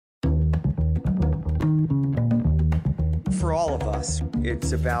for all of us.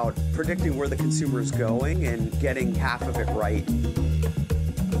 It's about predicting where the consumer is going and getting half of it right.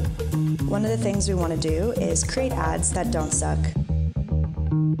 One of the things we want to do is create ads that don't suck.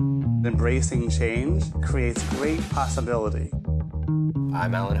 Embracing change creates great possibility.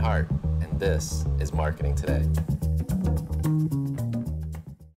 I'm Hart, and this is Marketing Today.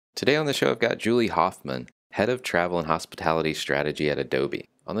 Today on the show, I've got Julie Hoffmann, Head of Travel and Hospitality Strategy at Adobe.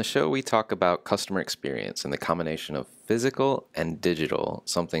 On the show, we talk about customer experience and the combination of physical and digital,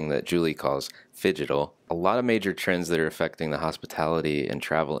 something that Julie calls phygital, a lot of major trends that are affecting the hospitality and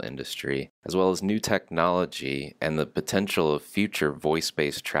travel industry, as well as new technology and the potential of future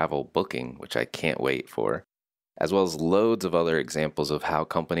voice-based travel booking, which I can't wait for, as well as loads of other examples of how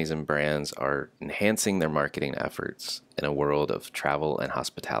companies and brands are enhancing their marketing efforts in a world of travel and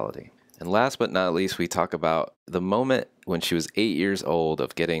hospitality. And last but not least, we talk about the moment when she was 8 years old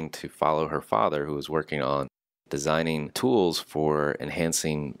of getting to follow her father, who was working on designing tools for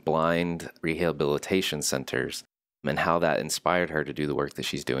enhancing blind rehabilitation centers, and how that inspired her to do the work that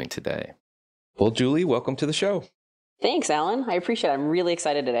she's doing today. Well, Julie, welcome to the show. Thanks, Alan. I appreciate it. I'm really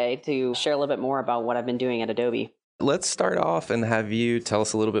excited today to share a little bit more about what I've been doing at Adobe. Let's start off and have you tell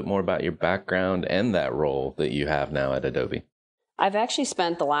us a little bit more about your background and that role that you have now at Adobe. I've actually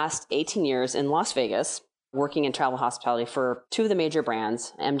spent the last 18 years in Las Vegas working in travel hospitality for two of the major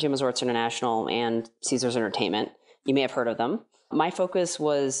brands, MGM Resorts International and Caesars Entertainment. You may have heard of them. My focus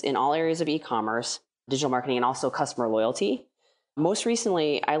was in all areas of e-commerce, digital marketing, and also customer loyalty. Most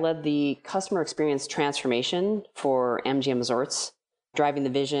recently, I led the customer experience transformation for MGM Resorts, driving the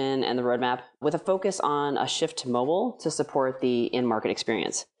vision and the roadmap with a focus on a shift to mobile to support the in-market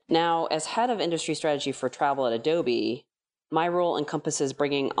experience. Now, as head of industry strategy for travel at Adobe, my role encompasses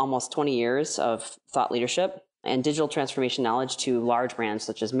bringing almost 20 years of thought leadership and digital transformation knowledge to large brands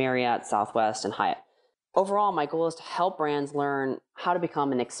such as Marriott, Southwest, and Hyatt. Overall, my goal is to help brands learn how to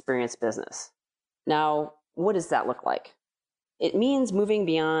become an experience business. Now, what does that look like? It means moving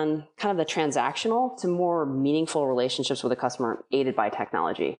beyond kind of the transactional to more meaningful relationships with the customer aided by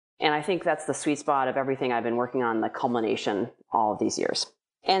technology. And I think that's the sweet spot of everything I've been working on, the culmination all of these years.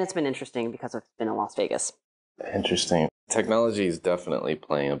 And it's been interesting because I've been in Las Vegas. Interesting. Technology is definitely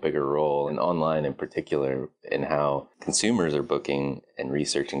playing a bigger role, and online in particular, in how consumers are booking and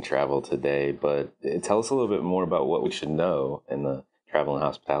researching travel today. But tell us a little bit more about what we should know in the travel and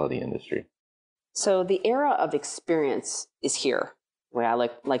hospitality industry. So the era of experience is here. The way I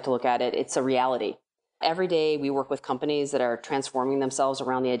like to look at it, it's a reality. Every day we work with companies that are transforming themselves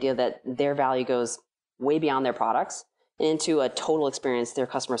around the idea that their value goes way beyond their products and into a total experience their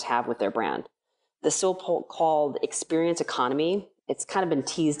customers have with their brand. The so-called experience economy, it's kind of been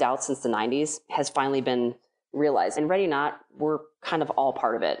teased out since the 90s, has finally been realized. And ready or not, we're kind of all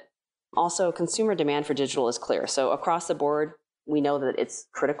part of it. Also, consumer demand for digital is clear. So across the board, we know that it's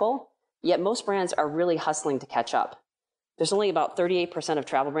critical, yet most brands are really hustling to catch up. There's only about 38% of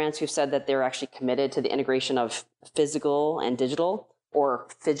travel brands who've said that they're actually committed to the integration of physical and digital, or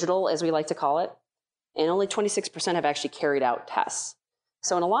phygital as we like to call it. And only 26% have actually carried out tests.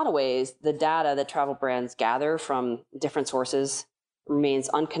 So in a lot of ways, the data that travel brands gather from different sources remains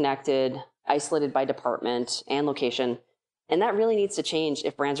unconnected, isolated by department and location. And that really needs to change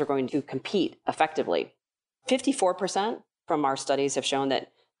if brands are going to compete effectively. 54% from our studies have shown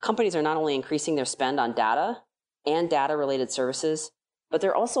that companies are not only increasing their spend on data and data-related services, but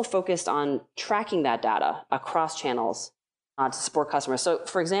they're also focused on tracking that data across channels to support customers. So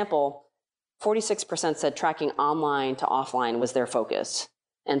for example, 46% said tracking online to offline was their focus,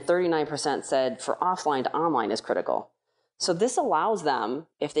 and 39% said for offline to online is critical. So this allows them,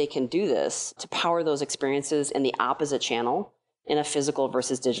 if they can do this, to power those experiences in the opposite channel in a physical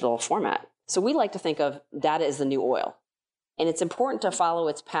versus digital format. So we like to think of data as the new oil, and it's important to follow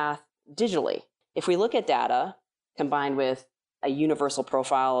its path digitally. If we look at data combined with a universal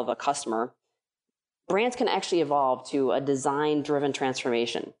profile of a customer, brands can actually evolve to a design-driven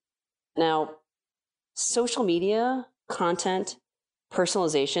transformation. Now, social media, content,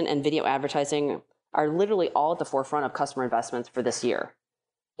 personalization, and video advertising are literally all at the forefront of customer investments for this year.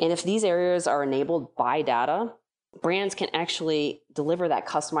 And if these areas are enabled by data, brands can actually deliver that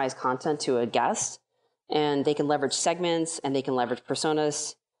customized content to a guest, and they can leverage segments and they can leverage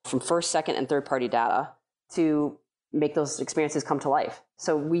personas from first, second, and third-party data to make those experiences come to life.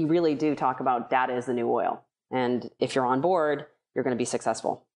 So we really do talk about data as the new oil. And if you're on board, you're going to be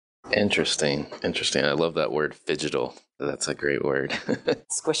successful. Interesting. I love that word, phygital. That's a great word.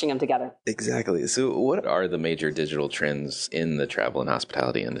 Squishing them together. Exactly. So what are the major digital trends in the travel and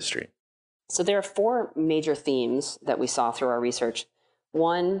hospitality industry? So there are four major themes that we saw through our research.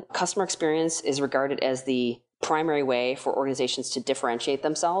 One, customer experience is regarded as the primary way for organizations to differentiate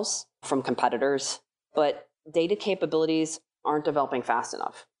themselves from competitors, but data capabilities aren't developing fast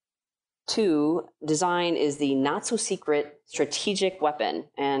enough. 2, design is the not-so-secret strategic weapon,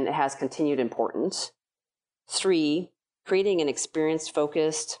 and it has continued importance. 3, creating an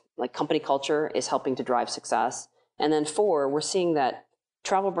experience-focused company culture is helping to drive success. And then 4, we're seeing that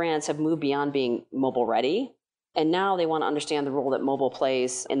travel brands have moved beyond being mobile ready, and now they want to understand the role that mobile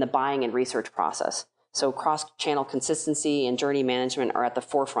plays in the buying and research process. So cross-channel consistency and journey management are at the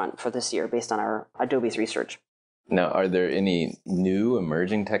forefront for this year based on our Adobe's research. Now, are there any new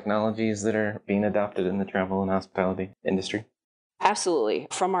emerging technologies that are being adopted in the travel and hospitality industry? Absolutely.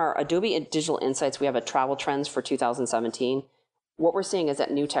 From our Adobe Digital Insights, we have a travel trends for 2017. What we're seeing is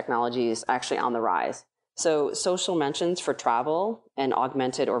that new technology is actually on the rise. So social mentions for travel and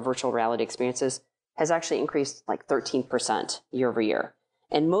augmented or virtual reality experiences has actually increased 13% year over year.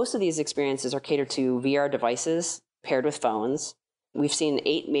 And most of these experiences are catered to VR devices paired with phones. We've seen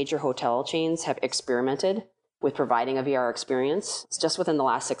 8 major hotel chains have experimented with providing a VR experience just within the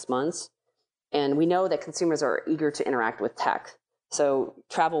last 6 months. And we know that consumers are eager to interact with tech. So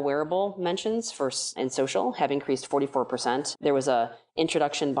travel wearable mentions in social have increased 44%. There was a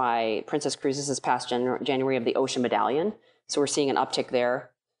introduction by Princess Cruises this past January of the Ocean Medallion. So we're seeing an uptick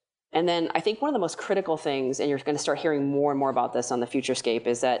there. And then I think one of the most critical things, and you're going to start hearing more and more about this on the Futurescape,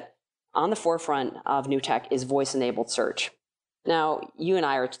 is that on the forefront of new tech is voice-enabled search. Now, you and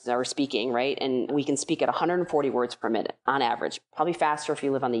I are speaking, right? And we can speak at 140 words per minute on average, probably faster if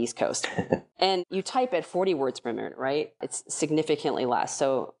you live on the East Coast. And you type at 40 words per minute, right? It's significantly less.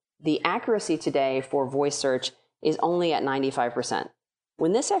 So the accuracy today for voice search is only at 95%.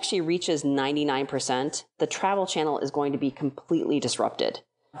 When this actually reaches 99%, the travel channel is going to be completely disrupted.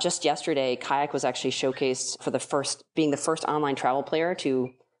 Just yesterday, Kayak was actually showcased for being the first online travel player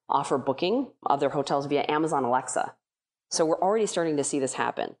to offer booking of their hotels via Amazon Alexa. So we're already starting to see this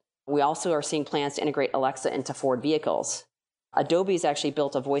happen. We also are seeing plans to integrate Alexa into Ford vehicles. Adobe's actually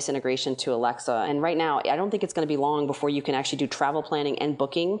built a voice integration to Alexa. And right now, I don't think it's going to be long before you can actually do travel planning and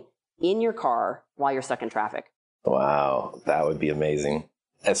booking in your car while you're stuck in traffic. Wow, that would be amazing.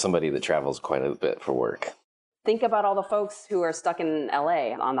 As somebody that travels quite a bit for work. Think about all the folks who are stuck in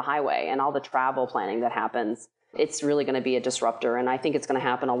LA on the highway and all the travel planning that happens. It's really going to be a disruptor. And I think it's going to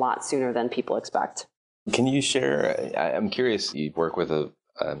happen a lot sooner than people expect. Can you share, I'm curious, you work with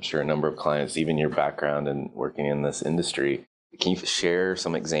I'm sure a number of clients, even your background and working in this industry. Can you share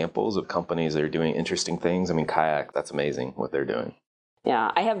some examples of companies that are doing interesting things? I mean, Kayak, that's amazing what they're doing.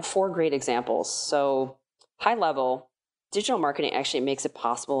 Yeah, I have 4 great examples. So high level, digital marketing actually makes it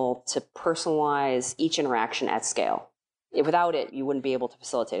possible to personalize each interaction at scale. Without it, you wouldn't be able to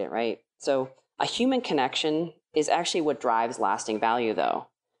facilitate it, right? So a human connection is actually what drives lasting value, though.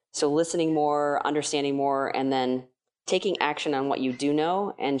 So listening more, understanding more, and then taking action on what you do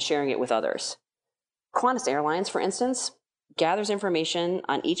know and sharing it with others. Qantas Airlines, for instance, gathers information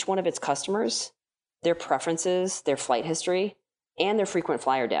on each one of its customers, their preferences, their flight history, and their frequent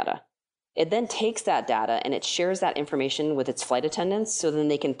flyer data. It then takes that data and it shares that information with its flight attendants so then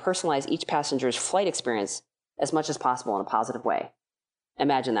they can personalize each passenger's flight experience as much as possible in a positive way.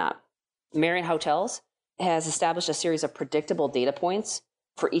 Imagine that. Marriott Hotels has established a series of predictable data points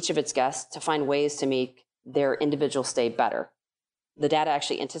for each of its guests to find ways to make their individual stay better. The data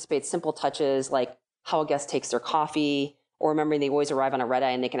actually anticipates simple touches like how a guest takes their coffee, or remembering they always arrive on a red eye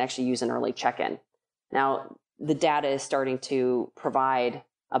and they can actually use an early check-in. Now, the data is starting to provide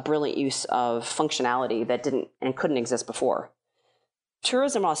a brilliant use of functionality that didn't and couldn't exist before.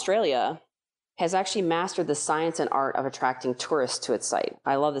 Tourism Australia has actually mastered the science and art of attracting tourists to its site.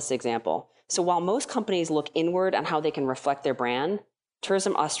 I love this example. So while most companies look inward on how they can reflect their brand,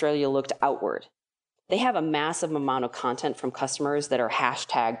 Tourism Australia looked outward. They have a massive amount of content from customers that are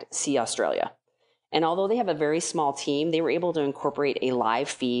hashtagged See Australia. And although they have a very small team, they were able to incorporate a live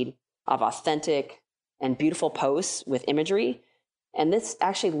feed of authentic and beautiful posts with imagery. And this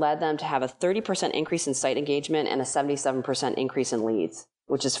actually led them to have a 30% increase in site engagement and a 77% increase in leads,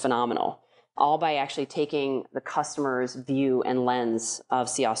 which is phenomenal, all by actually taking the customer's view and lens of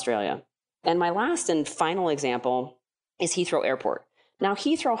See Australia. And my last and final example is Heathrow Airport. Now,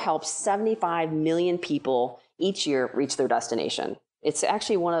 Heathrow helps 75 million people each year reach their destination. It's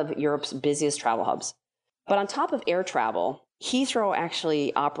actually one of Europe's busiest travel hubs. But on top of air travel, Heathrow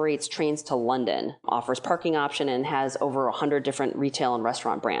actually operates trains to London, offers parking option, and has over 100 different retail and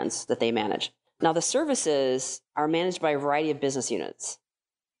restaurant brands that they manage. Now, the services are managed by a variety of business units.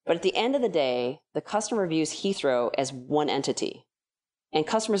 But at the end of the day, the customer views Heathrow as one entity. And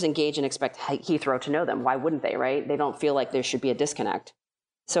customers engage and expect Heathrow to know them. Why wouldn't they, right? They don't feel like there should be a disconnect.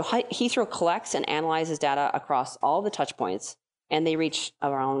 So Heathrow collects and analyzes data across all the touch points, and they reach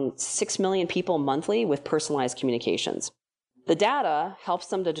around 6 million people monthly with personalized communications. The data helps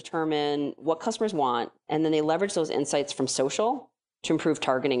them to determine what customers want, and then they leverage those insights from social to improve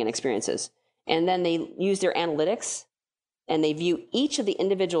targeting and experiences. And then they use their analytics, and they view each of the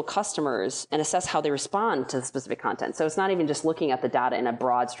individual customers and assess how they respond to the specific content. So it's not even just looking at the data in a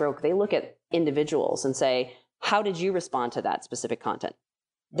broad stroke. They look at individuals and say, how did you respond to that specific content?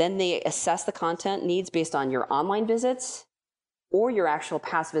 Then they assess the content needs based on your online visits or your actual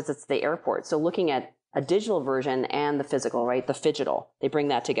past visits to the airport. So looking at a digital version and the physical, right? The phygital, they bring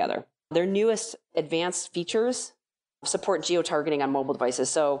that together. Their newest advanced features support geo-targeting on mobile devices.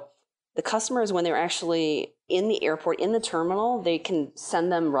 So the customers, when they're actually in the airport, in the terminal, they can send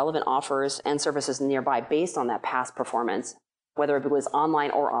them relevant offers and services nearby based on that past performance, whether it was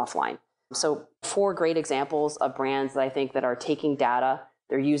online or offline. So 4 great examples of brands that I think that are taking data,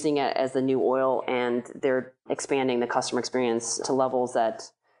 they're using it as the new oil, and they're expanding the customer experience to levels that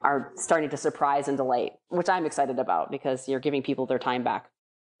are starting to surprise and delight, which I'm excited about because you're giving people their time back.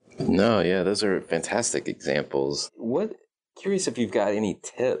 No, yeah, those are fantastic examples. Curious if you've got any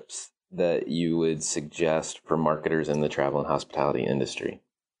tips that you would suggest for marketers in the travel and hospitality industry.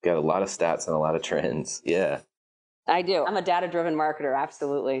 Got a lot of stats and a lot of trends. Yeah. I do. I'm a data-driven marketer,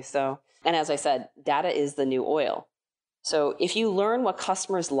 absolutely. And as I said, data is the new oil. So if you learn what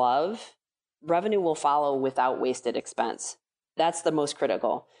customers love, revenue will follow without wasted expense. That's the most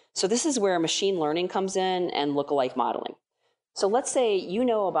critical. So this is where machine learning comes in and lookalike modeling. So let's say you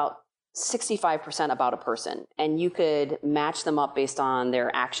know about 65% about a person, and you could match them up based on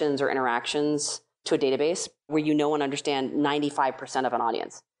their actions or interactions to a database where you know and understand 95% of an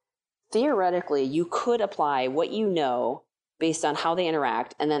audience. Theoretically, you could apply what you know based on how they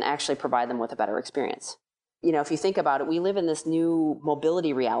interact and then actually provide them with a better experience. If you think about it, we live in this new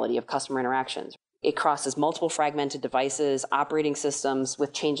mobility reality of customer interactions. It crosses multiple fragmented devices, operating systems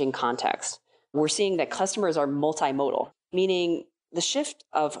with changing context. We're seeing that customers are multimodal, meaning the shift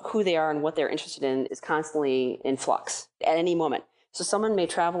of who they are and what they're interested in is constantly in flux at any moment. So someone may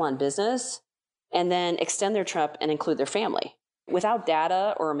travel on business and then extend their trip and include their family. Without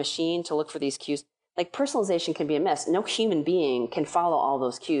data or a machine to look for these cues, like personalization can be a miss. No human being can follow all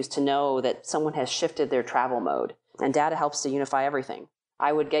those cues to know that someone has shifted their travel mode. And data helps to unify everything.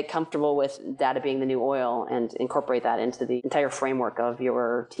 I would get comfortable with data being the new oil and incorporate that into the entire framework of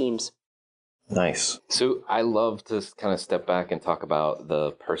your teams. Nice. So I love to kind of step back and talk about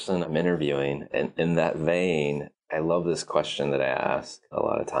the person I'm interviewing. And in that vein, I love this question that I ask a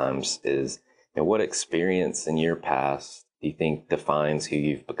lot of times is, what experience in your past do you think defines who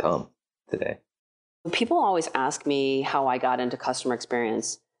you've become today? People always ask me how I got into customer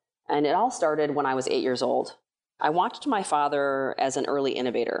experience. And it all started when I was 8 years old. I watched my father as an early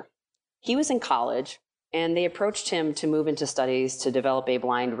innovator. He was in college, and they approached him to move into studies to develop a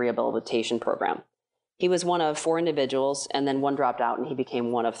blind rehabilitation program. He was one of 4 individuals, and then one dropped out, and he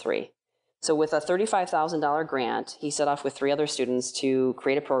became one of 3. So with a $35,000 grant, he set off with 3 other students to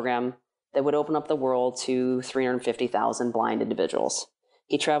create a program that would open up the world to 350,000 blind individuals.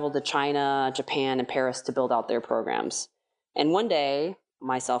 He traveled to China, Japan, and Paris to build out their programs. And one day,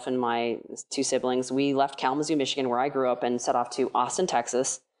 myself and my 2 siblings, we left Kalamazoo, Michigan, where I grew up, and set off to Austin,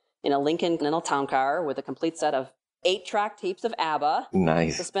 Texas, in a Lincoln Continental Town Car with a complete set of 8-track tapes of ABBA.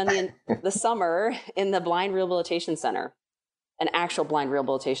 Nice. To spend the summer in the Blind Rehabilitation Center, an actual blind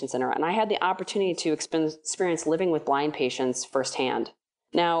rehabilitation center. And I had the opportunity to experience living with blind patients firsthand.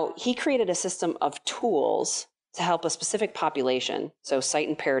 Now, he created a system of tools to help a specific population, so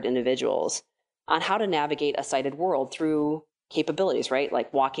sight-impaired individuals, on how to navigate a sighted world through capabilities, right?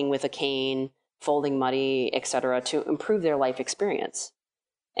 Like walking with a cane, folding money, etc., to improve their life experience.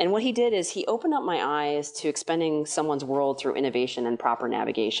 And what he did is he opened up my eyes to expanding someone's world through innovation and proper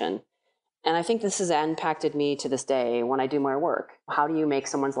navigation. And I think this has impacted me to this day when I do my work. How do you make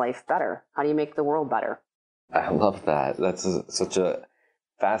someone's life better? How do you make the world better? I love that. That's such a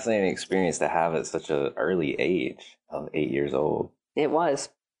fascinating experience to have at such an early age of 8 years old. It was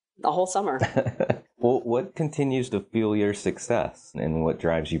a whole summer. Well, what continues to fuel your success and what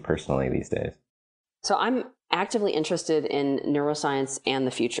drives you personally these days? So I'm actively interested in neuroscience and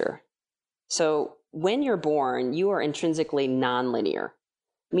the future. So when you're born, you are intrinsically nonlinear,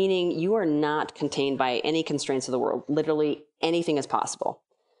 meaning you are not contained by any constraints of the world. Literally anything is possible.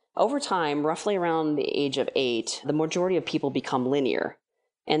 Over time, roughly around the age of 8, the majority of people become linear.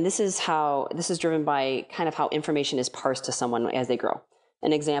 And this is driven by kind of how information is parsed to someone as they grow.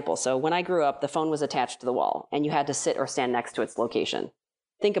 An example, so when I grew up, the phone was attached to the wall and you had to sit or stand next to its location.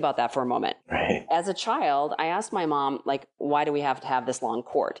 Think about that for a moment. Right. As a child, I asked my mom, like, why do we have to have this long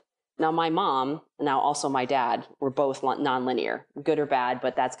cord? Now, my mom, now also my dad, were both nonlinear, good or bad,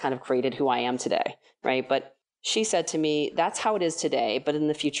 but that's kind of created who I am today, right? But she said to me, that's how it is today, but in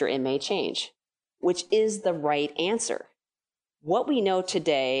the future it may change, which is the right answer. What we know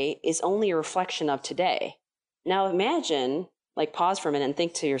today is only a reflection of today. Now imagine, like pause for a minute and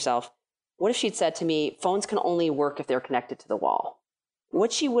think to yourself, what if she'd said to me, phones can only work if they're connected to the wall?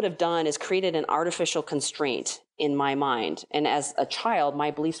 What she would have done is created an artificial constraint in my mind. And as a child,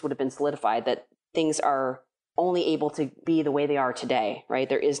 my beliefs would have been solidified that things are only able to be the way they are today, right?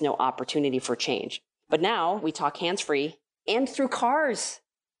 There is no opportunity for change. But now we talk hands-free and through cars.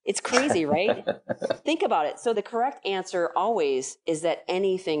 It's crazy, right? Think about it. So the correct answer always is that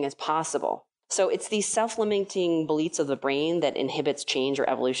anything is possible. So it's these self-limiting beliefs of the brain that inhibits change or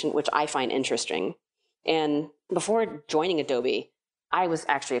evolution, which I find interesting. And before joining Adobe, I was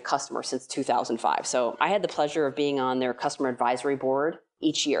actually a customer since 2005. So I had the pleasure of being on their customer advisory board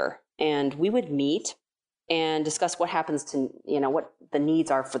each year. And we would meet and discuss what happens to, what the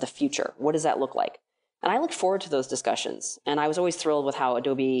needs are for the future. What does that look like? And I looked forward to those discussions. And I was always thrilled with how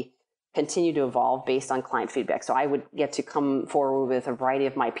Adobe continued to evolve based on client feedback. So I would get to come forward with a variety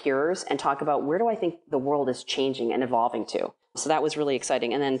of my peers and talk about where do I think the world is changing and evolving to. So that was really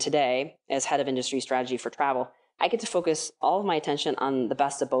exciting. And then today, as head of industry strategy for travel, I get to focus all of my attention on the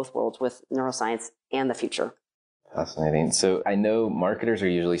best of both worlds with neuroscience and the future. Fascinating. So I know marketers are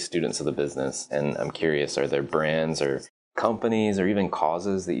usually students of the business, and I'm curious, are there brands or companies or even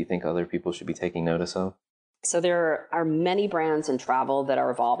causes that you think other people should be taking notice of? So there are many brands in travel that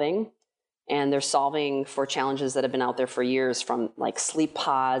are evolving, and they're solving for challenges that have been out there for years, from like sleep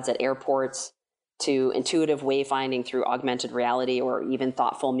pods at airports to intuitive wayfinding through augmented reality, or even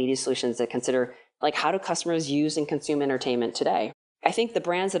thoughtful media solutions that consider like how do customers use and consume entertainment today. I think the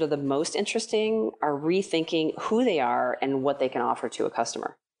brands that are the most interesting are rethinking who they are and what they can offer to a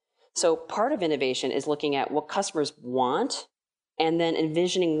customer. So part of innovation is looking at what customers want and then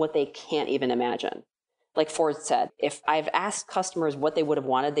envisioning what they can't even imagine. Like Ford said, if I've asked customers what they would have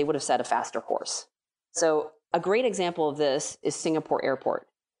wanted, they would have said a faster horse. So a great example of this is Singapore Airport.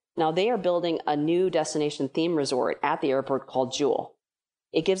 Now they are building a new destination theme resort at the airport called Jewel.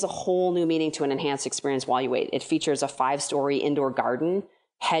 It gives a whole new meaning to an enhanced experience while you wait. It features a 5-story indoor garden,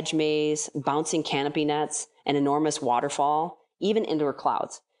 hedge maze, bouncing canopy nets, an enormous waterfall, even indoor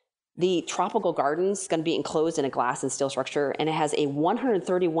clouds. The tropical garden is going to be enclosed in a glass and steel structure, and it has a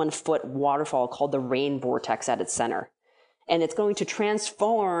 131-foot waterfall called the Rain Vortex at its center. And it's going to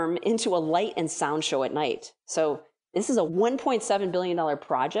transform into a light and sound show at night. So this is a $1.7 billion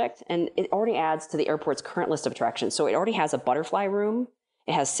project, and it already adds to the airport's current list of attractions. So it already has a butterfly room.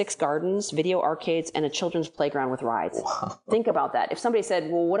 It has 6 gardens, video arcades, and a children's playground with rides. Wow. Think about that. If somebody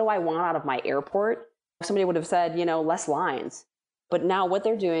said, well, what do I want out of my airport? Somebody would have said, less lines. But now what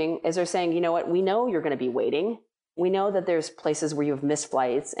they're doing is they're saying, you know what, we know you're going to be waiting. We know that there's places where you have missed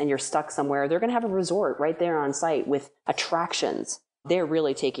flights and you're stuck somewhere. They're going to have a resort right there on site with attractions. They're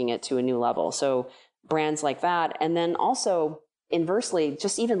really taking it to a new level. So brands like that. And then also, inversely,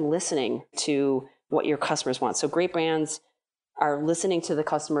 just even listening to what your customers want. So great brands are listening to the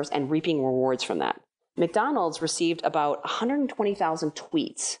customers and reaping rewards from that. McDonald's received about 120,000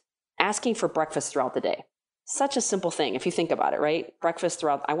 tweets asking for breakfast throughout the day. Such a simple thing if you think about it, right?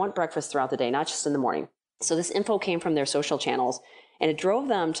 I want breakfast throughout the day, not just in the morning. So this info came from their social channels, and it drove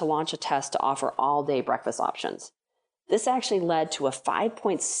them to launch a test to offer all-day breakfast options. This actually led to a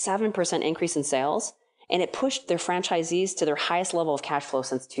 5.7% increase in sales, and it pushed their franchisees to their highest level of cash flow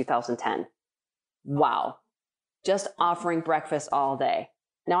since 2010. Wow. Just offering breakfast all day.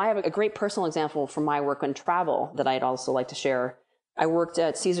 Now, I have a great personal example from my work in travel that I'd also like to share. I worked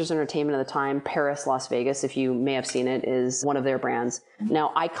at Caesars Entertainment at the time. Paris, Las Vegas, if you may have seen it, is one of their brands.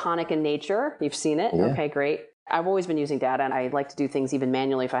 Now, iconic in nature. You've seen it? Yeah. Okay, great. I've always been using data, and I like to do things even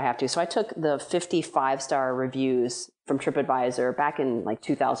manually if I have to. So I took the 55-star reviews from TripAdvisor back in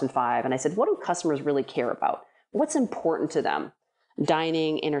 2005, and I said, what do customers really care about? What's important to them?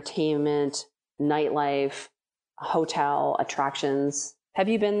 Dining, entertainment, nightlife, hotel, attractions. Have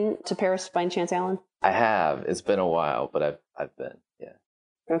you been to Paris by any chance, Alan? I have. It's been a while, but I've been, yeah.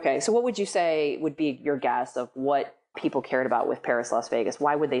 Okay, so what would you say would be your guess of what people cared about with Paris, Las Vegas?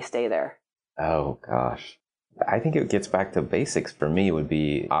 Why would they stay there? Oh, gosh. I think it gets back to basics for me would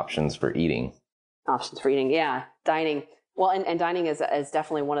be options for eating. Options for eating, yeah. Dining. Well, and dining is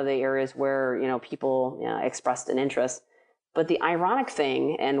definitely one of the areas where, people expressed an interest. But the ironic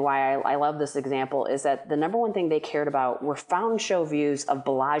thing, and why I love this example, is that the number one thing they cared about were fountain show views of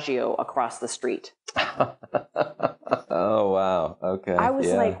Bellagio across the street. Oh, wow. Okay. I was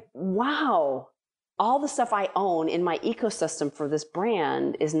like, wow, all the stuff I own in my ecosystem for this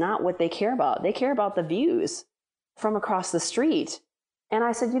brand is not what they care about. They care about the views from across the street. And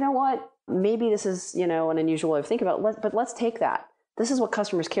I said, you know what? Maybe this is, an unusual way of thinking about it, but let's take that. This is what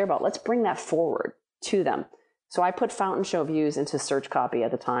customers care about. Let's bring that forward to them. So I put fountain show views into search copy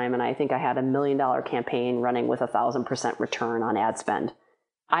at the time, and I think I had $1 million campaign running with 1,000% return on ad spend.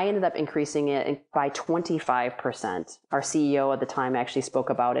 I ended up increasing it by 25%. Our CEO at the time actually spoke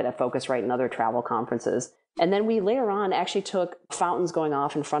about it at Focusrite and other travel conferences. And then we later on actually took fountains going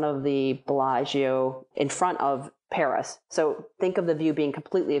off in front of the Bellagio in front of Paris. So think of the view being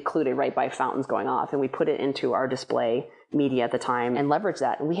completely occluded right by fountains going off. And we put it into our display media at the time and leveraged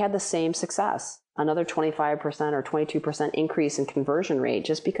that. And we had the same success, another 25% or 22% increase in conversion rate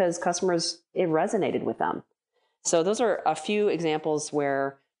just because customers, it resonated with them. So those are a few examples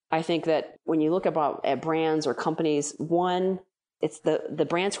where I think that when you look at brands or companies, one, it's the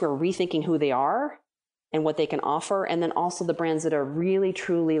brands who are rethinking who they are and what they can offer, and then also the brands that are really,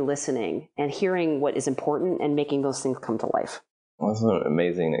 truly listening and hearing what is important and making those things come to life. Well, that's an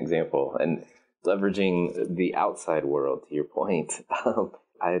amazing example. And leveraging the outside world, to your point,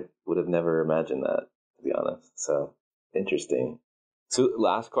 I would have never imagined that, to be honest. So interesting. So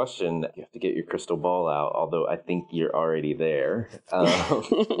last question, you have to get your crystal ball out, although I think you're already there.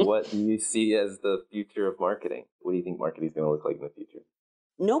 What do you see as the future of marketing? What do you think marketing is going to look like in the future?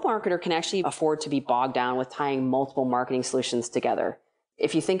 No marketer can actually afford to be bogged down with tying multiple marketing solutions together.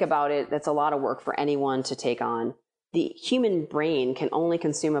 If you think about it, that's a lot of work for anyone to take on. The human brain can only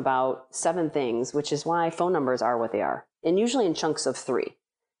consume about 7 things, which is why phone numbers are what they are, and usually in chunks of 3.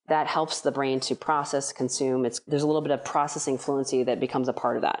 That helps the brain to process, consume. There's a little bit of processing fluency that becomes a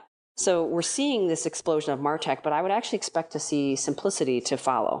part of that. So we're seeing this explosion of MarTech, but I would actually expect to see simplicity to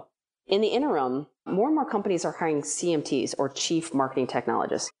follow. In the interim, more and more companies are hiring CMTs or chief marketing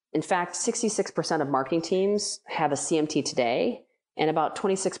technologists. In fact, 66% of marketing teams have a CMT today, and about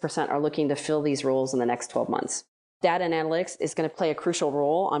 26% are looking to fill these roles in the next 12 months. Data and analytics is going to play a crucial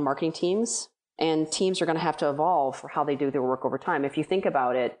role on marketing teams, and teams are going to have to evolve for how they do their work over time. If you think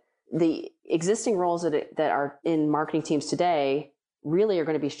about it, the existing roles that are in marketing teams today really are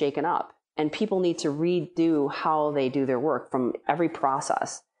going to be shaken up, and people need to redo how they do their work from every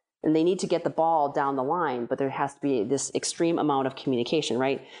process. And they need to get the ball down the line, but there has to be this extreme amount of communication,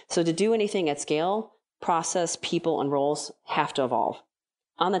 right? So to do anything at scale, process, people, and roles have to evolve.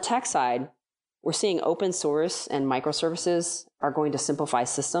 On the tech side, we're seeing open source and microservices are going to simplify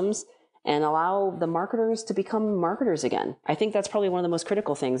systems and allow the marketers to become marketers again. I think that's probably one of the most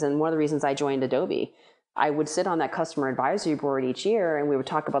critical things, and one of the reasons I joined Adobe. I would sit on that customer advisory board each year, and we would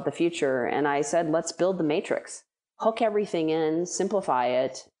talk about the future, and I said, let's build the matrix. Hook everything in, simplify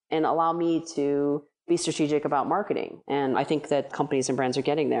it, and allow me to be strategic about marketing. And I think that companies and brands are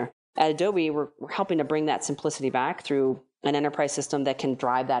getting there. At Adobe, we're helping to bring that simplicity back through an enterprise system that can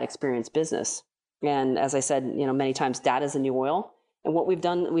drive that experience business. And as I said, many times, data is the new oil. And what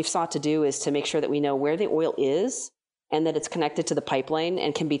we've sought to do is to make sure that we know where the oil is and that it's connected to the pipeline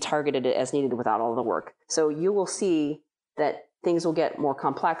and can be targeted as needed without all the work. So you will see that things will get more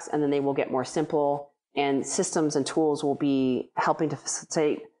complex and then they will get more simple, and systems and tools will be helping to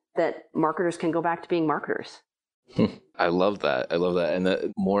facilitate that marketers can go back to being marketers. I love that. And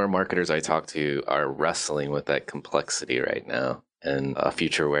the more marketers I talk to are wrestling with that complexity right now, and a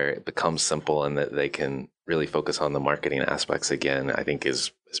future where it becomes simple and that they can really focus on the marketing aspects again, I think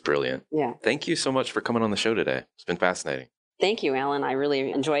is brilliant. Yeah. Thank you so much for coming on the show today. It's been fascinating. Thank you, Alan. I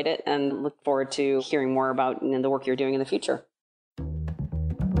really enjoyed it and look forward to hearing more about the work you're doing in the future.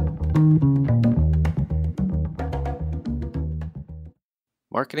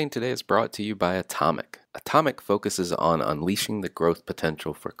 Marketing Today is brought to you by Atomic. Atomic focuses on unleashing the growth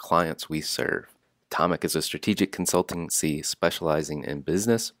potential for clients we serve. Atomic is a strategic consultancy specializing in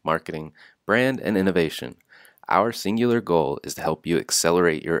business, marketing, brand, and innovation. Our singular goal is to help you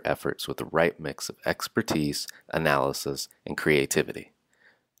accelerate your efforts with the right mix of expertise, analysis, and creativity.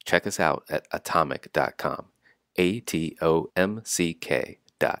 Check us out at atomic.com. ATOMCK.com.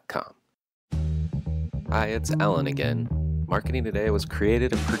 Hi, it's Alan again. Marketing Today was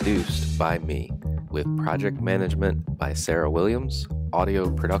created and produced by me, with project management by Sarah Williams, audio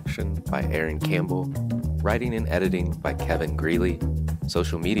production by Aaron Campbell, writing and editing by Kevin Greeley,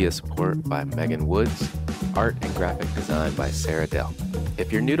 social media support by Megan Woods, art and graphic design by Sarah Dell.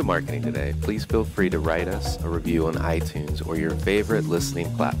 If you're new to Marketing Today, please feel free to write us a review on iTunes or your favorite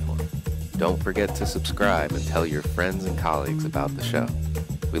listening platform. Don't forget to subscribe and tell your friends and colleagues about the show.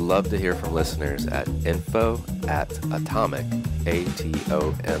 We love to hear from listeners at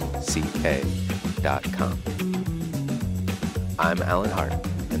info@atomic.com. I'm Alan Hart,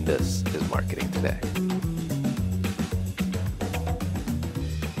 and this is Marketing Today.